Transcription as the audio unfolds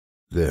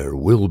There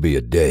will be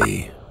a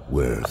day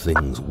where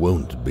things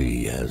won't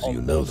be as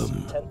you know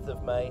them. On 10th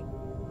of May,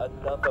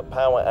 another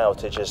power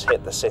outage has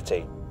hit the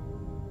city.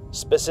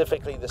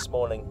 Specifically this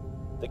morning,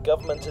 the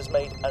government has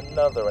made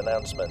another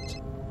announcement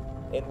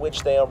in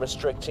which they are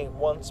restricting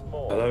once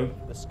more. Hello?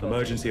 The scope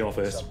Emergency of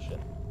office. consumption.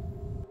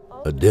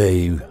 A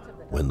day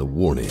when the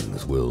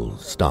warnings will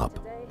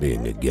stop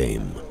being a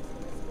game.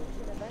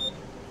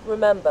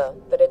 Remember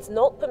that it's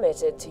not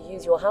permitted to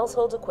use your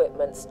household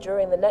equipment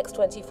during the next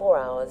 24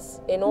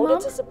 hours in order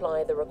Mom? to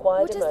supply the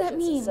required What does that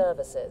emergency mean?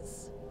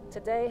 services.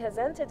 Today has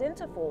entered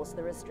into force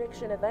the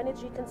restriction of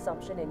energy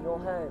consumption in your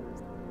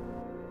homes.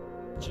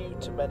 Due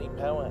to many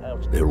power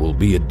outages, There will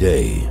be a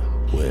day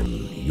when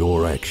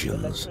your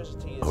actions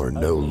electricity is are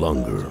no only allowed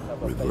longer to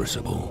cover basic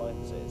reversible.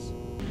 appliances.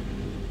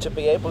 To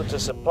be able to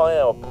supply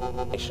our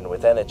population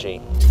with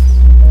energy,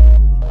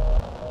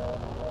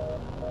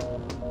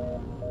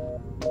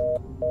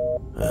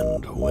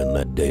 And when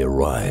that day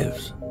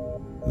arrives,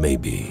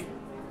 maybe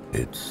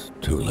it's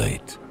too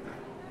late.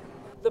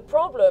 The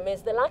problem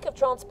is the lack of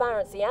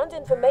transparency and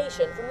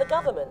information from the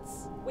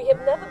governments. We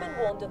have never been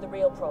warned of the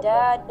real problem.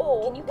 Dad,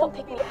 or can you come what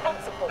pick will me be the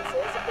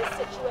consequences of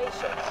this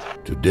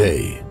situation.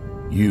 Today,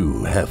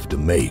 you have to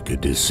make a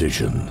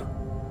decision.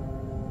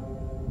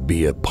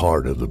 Be a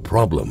part of the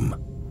problem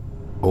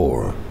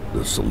or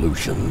the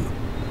solution.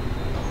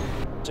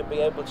 to be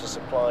able to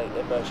supply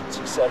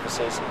emergency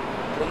services,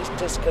 please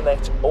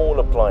disconnect all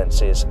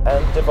appliances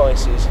and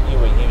devices you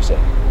are using.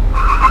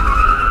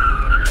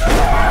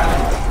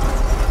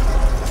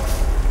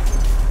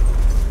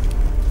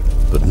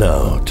 But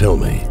now, tell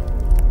me,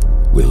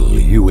 will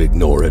you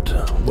ignore it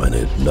when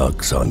it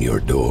knocks on your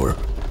door?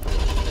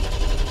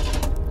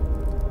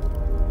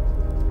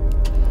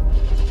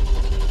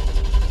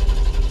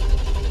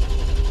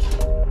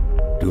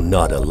 Do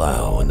not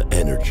allow an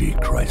energy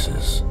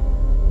crisis.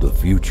 The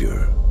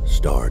future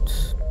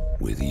starts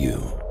with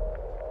you.